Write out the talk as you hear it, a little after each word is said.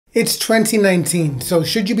It's 2019, so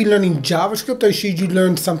should you be learning JavaScript or should you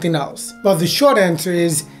learn something else? Well, the short answer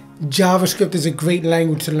is JavaScript is a great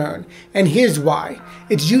language to learn, and here's why.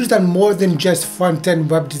 It's used on more than just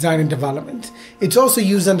front-end web design and development. It's also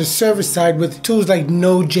used on the server side with tools like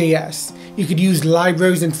Node.js. You could use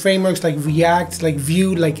libraries and frameworks like React, like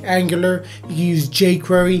Vue, like Angular. You can use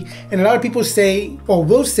jQuery, and a lot of people say or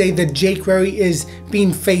will say that jQuery is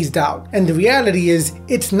being phased out. And the reality is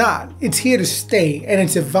it's not. It's here to stay, and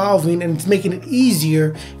it's evolving, and it's making it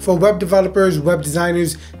easier for web developers, web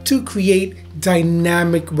designers to create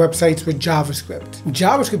dynamic websites with JavaScript.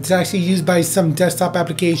 JavaScript is actually used by some desktop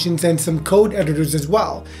applications and some code editors as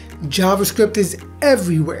well. JavaScript is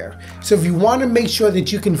everywhere. So if you want to make sure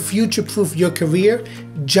that you can future-proof your career,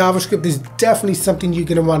 JavaScript is definitely something you're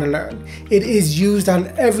going to want to learn. It is used on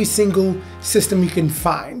every single system you can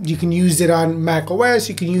find. You can use it on Mac OS,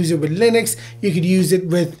 you can use it with Linux, you could use it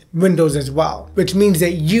with Windows as well, which means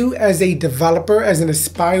that you as a developer, as an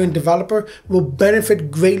aspiring developer, will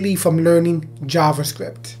benefit greatly from learning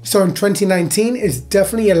JavaScript. So in 2019, it's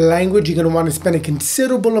definitely a language you're going to want to spend a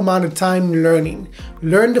considerable amount of time learning.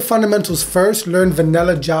 Learn the fundamentals first, learn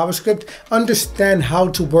vanilla JavaScript, understand how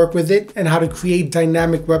to work with it and how to create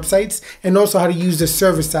dynamic websites, and also how to use the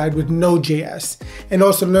server side with Node.js, and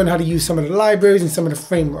also learn how to use some of the libraries and some of the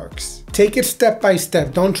frameworks. Take it step by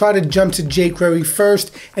step. Don't try to jump to jQuery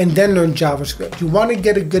first and then learn JavaScript. You want to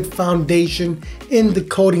get a good foundation in the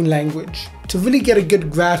coding language to really get a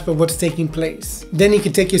good grasp of what's taking place. Then you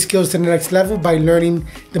can take your skills to the next level by learning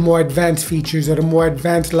the more advanced features or the more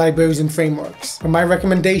advanced libraries and frameworks. For my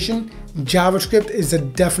recommendation, JavaScript is a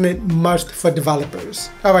definite must for developers.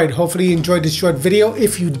 Alright, hopefully you enjoyed this short video.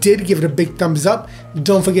 If you did, give it a big thumbs up.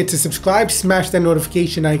 Don't forget to subscribe, smash that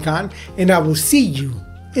notification icon, and I will see you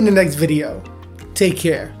in the next video. Take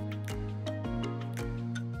care.